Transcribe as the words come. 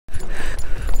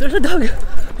There's a dog.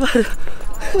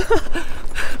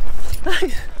 Ay.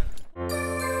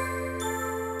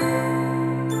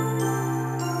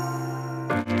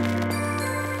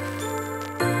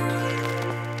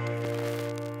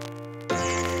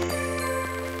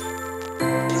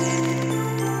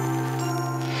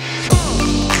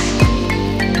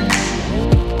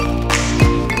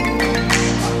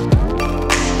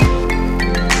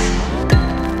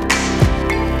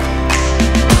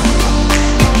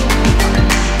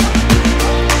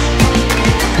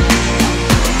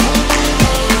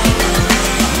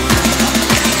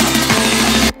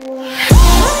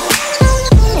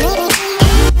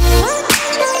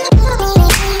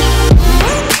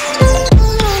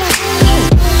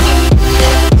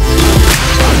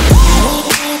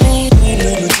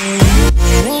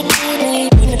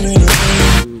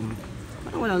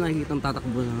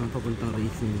 Tatakbo na papuntang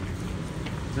racing.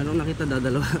 Ganun nakita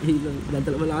dadalawa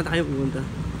lang ata kayo pupunta.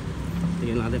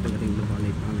 Tingnan natin pagdating ng balay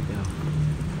pa kami kaya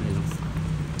ayun.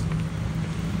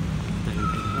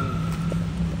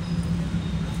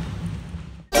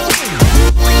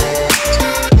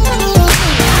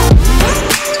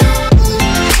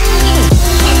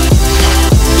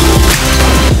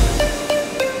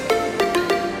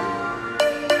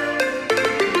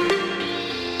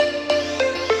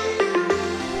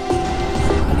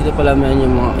 Dito pala may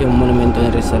yung monumento ni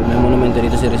Rizal. May monumento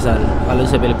dito si Rizal. Kala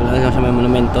sa Pilipinas lang siya may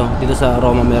monumento. Dito sa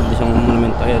Roma mayroon din siyang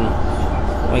monumento. Ayan.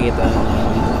 Makikita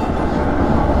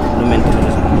monumento ni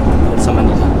Rizal. Yan sa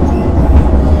Manila.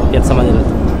 Yan sa Manila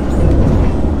to.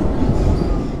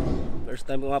 First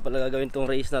time ko nga pala gagawin tong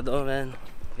race na to, man.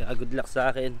 Kaya good luck sa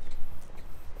akin.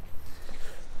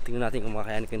 Tingnan natin kung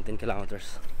makakayanin ko yung 10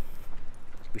 kilometers.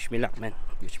 Wish me luck, man.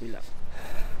 Wish me luck.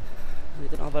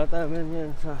 Dito na pala tayo, man.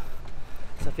 Yan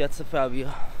sa Piazza Fabio.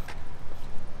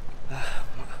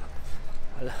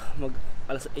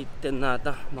 Alas 8:10 na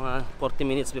ata, mga 40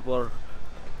 minutes before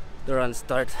the run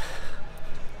start.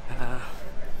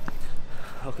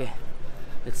 Okay,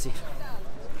 let's see.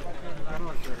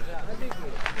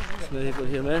 It's very good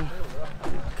here, man.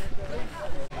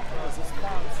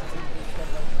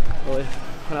 Okay,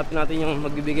 hanapin natin yung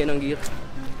magbibigay ng gear.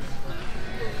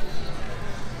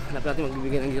 Hanap natin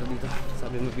magbibigay ng gear dito.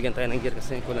 Sabi mabigyan tayo ng gear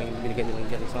kasi kulang yung binigay nila ng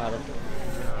gear isang araw.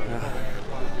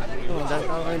 Dahil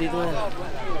tao kayo dito ngayon.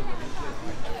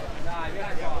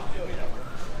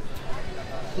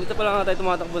 Dito pala nga tayo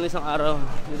tumatakbo ng isang araw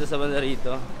dito sa banda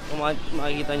rito. Kung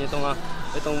makikita nyo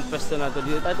itong pwesto na ito,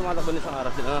 dito tayo tumatakbo ng isang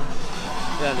araw sila.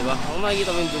 Kaya diba? Kung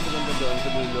makikita mo yung doon sa banda doon, sa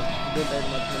dulo, doon tayo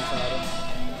tumatakbo ng isang araw.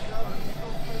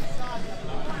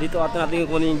 Dito natin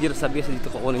kukunin yung gear, sabi kasi dito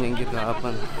kukunin yung gear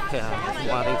kahapon. Kaya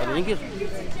mukha rin kunin yung gear.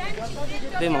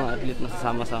 Ito yung mga athlete na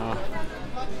sasama sa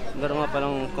meron nga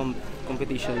palang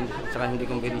competition saka hindi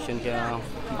competition, kaya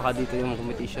baka dito yung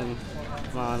competition.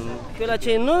 Quella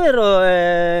c'è il numero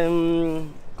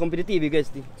competitivi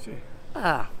questi? Sì.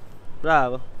 Ah,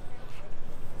 bravo.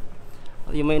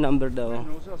 Io mai number daw.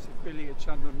 Non so se quelli che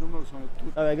hanno il numero sono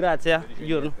tutti. Vabbè, grazie.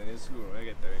 Giuro. Nessuno, non è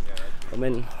che te venga.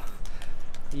 Amen.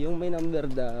 Yung may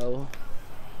number daw,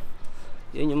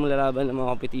 yun yung lalaban ng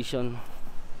mga competition.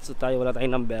 So tayo wala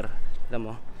tayong number. Alam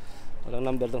mo, walang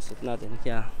number tong suit natin.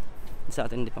 Kaya sa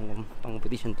atin hindi pang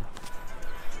competition to.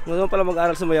 Gusto mo pala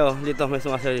mag-aral sumayaw dito, may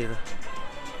sumasayaw dito.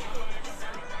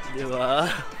 Di ba?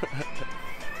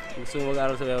 Gusto mo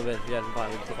mag-aral sumayaw, bet? Yan,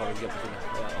 parang tukaragya pa sila.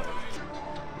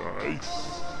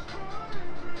 Nice.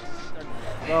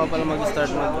 Bago pala mag-start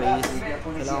mag-race,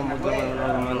 kailangan mag-gawin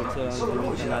naman sa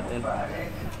natin.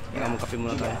 Kailangan mag-kape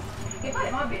muna tayo.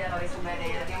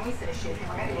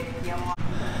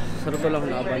 Sarap ko lang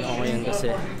naaban ako ngayon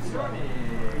kasi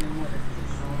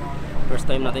first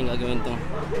time natin gagawin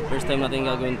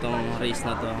tong race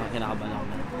na to. Kinakabahan ako.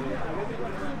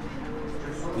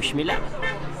 Wish me luck.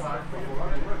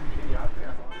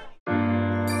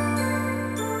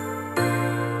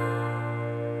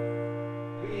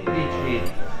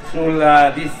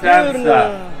 Sulla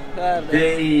distanza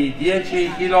dei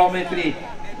 10 km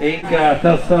e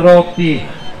Tassarotti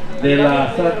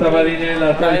della Santa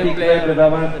Marinella Athletic Club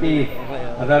davanti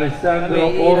ad Alessandro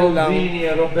Orosini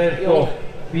e Roberto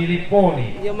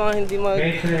Filipponi,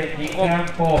 mentre in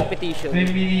campo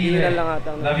femminile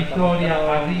la vittoria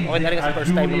arriva a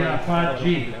Giulia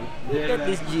Faggi. Look at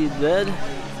this G, man.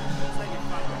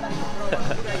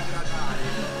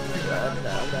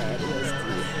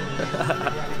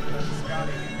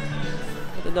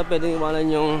 Ito daw pwedeng iwanan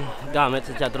yung gamit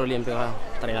sa Teatro Olympio.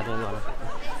 Try natin iwanan.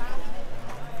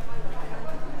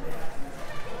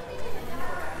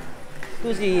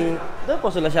 Scusi, dove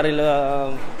posso lasciare il...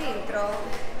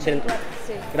 Centro?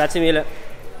 Sì. Grazie mille.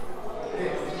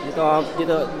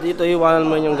 Dito iwanan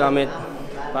mo yung gamit.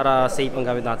 para safe ang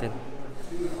gamit natin.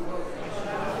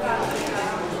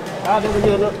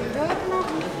 Buongiorno.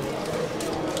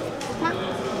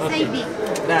 Sei big.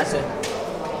 Grazie.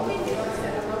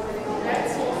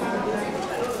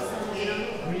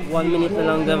 1 minute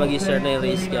na lang mag-i-start na yung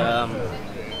race, kaya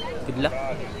good luck.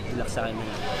 Good luck sa akin.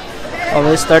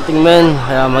 Okay, starting men,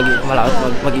 kaya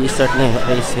mag-i-start na yung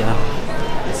race. Kaya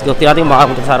let's go. Tingnan natin kung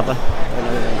makapunta sa harapan.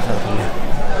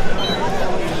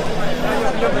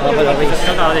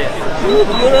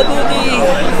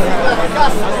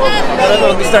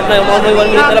 Mag-start na yung mga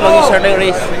 1 minute na lang, mag-start na yung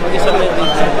race. Mag-start na yung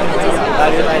race.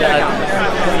 Lagi tayo lahat.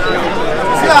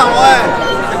 Siamo,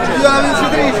 io la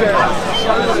vincitrice.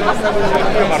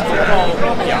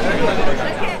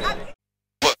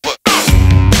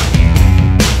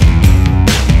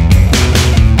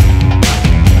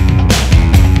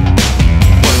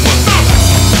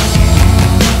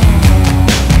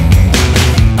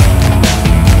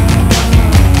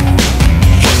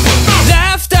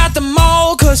 Left at the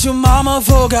mall 'cause your mama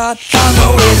forgot. I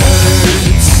know it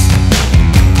hurts.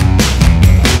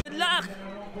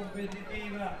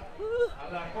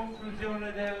 Alla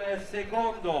conclusione del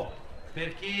secondo,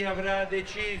 per chi avrà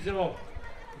deciso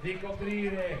di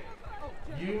coprire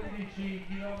gli 11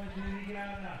 km di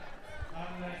gara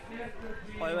al terzo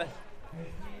giro, per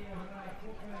chi avrà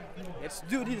coperto. Let's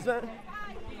do this, man!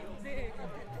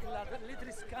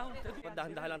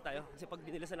 Dahan-dahan lang tayo kasi pag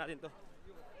binilisan natin to,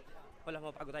 wala,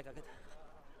 mapagod tayo kagad.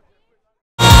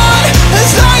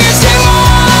 As long as you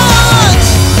want.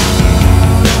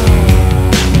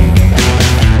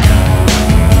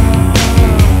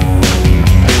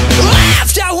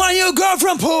 Laughed out when your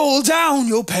girlfriend pulled down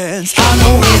your pants. I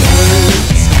know it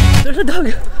hurts. There's a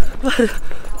dog!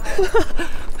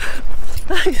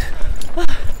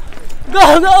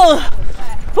 Go, go!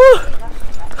 Woo!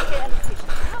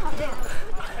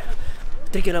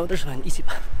 3 kilometers, man. Easy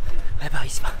pa. Kaya pa,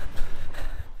 easy pa.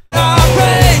 Our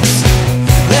breaks.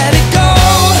 Let it go.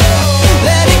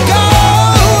 Let it go.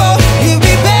 You'd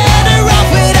be better off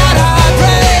without our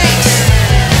breaks.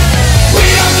 We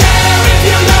don't care if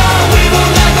you know we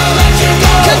will never let you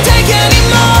go. Can't take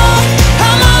anymore.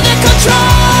 I'm under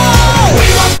control. We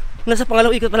won't. Nasa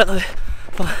pangalawang ikot pala kami.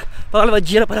 Pangalawang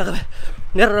gira pala kami.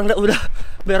 Meron ang nauna.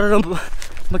 Meron ang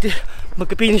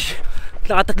magka-finish.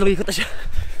 Nakatatlong ikot na siya.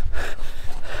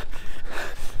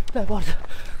 Dai, porta.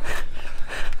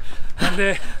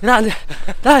 Grande.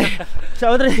 Dai.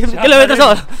 Siamo 3 chilometri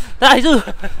solo. Dai, su.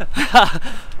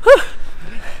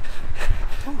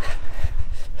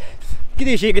 Che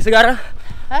dici che si gara?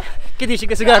 Che dici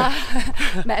che si gara?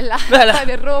 Bella. Bella.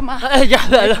 Per Roma. Già,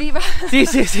 bella. Viva. Sì.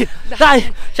 Dai,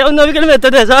 siamo 9 km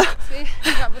adesso, eh? Sì,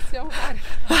 ce la possiamo fare.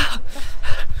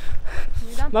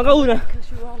 Manca una.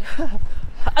 Ci vuole.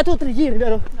 Ah, tu 3 giri,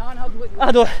 vero? No, 2.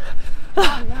 Ah, 2.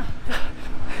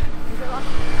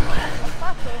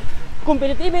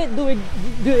 Competitive 2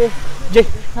 J.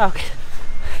 Ah, ok.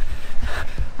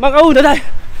 Manca una, dai.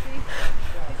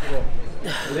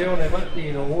 Leone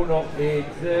Martino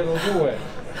 1:02.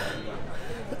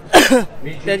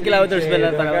 10 kilometers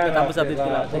per para matapos sa 10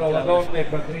 kilometers. Prova donne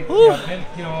Patrizia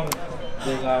Melchior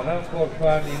della Ranford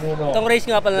Fan in 1. Itong race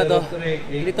nga pala na to,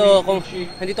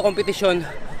 hindi to competition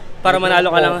para manalo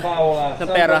ka lang ng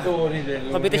pera.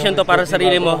 Competition to para sa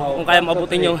sarili mo, kung kaya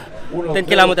mabutin yung 10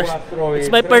 kilometers. It's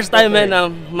my first time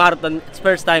na marathon. It's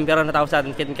first time pero natapos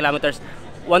natin 10 kilometers.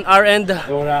 1 hour and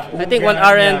I think 1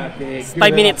 hour and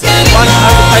 5 minutes. 1 hour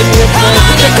and 5 minutes.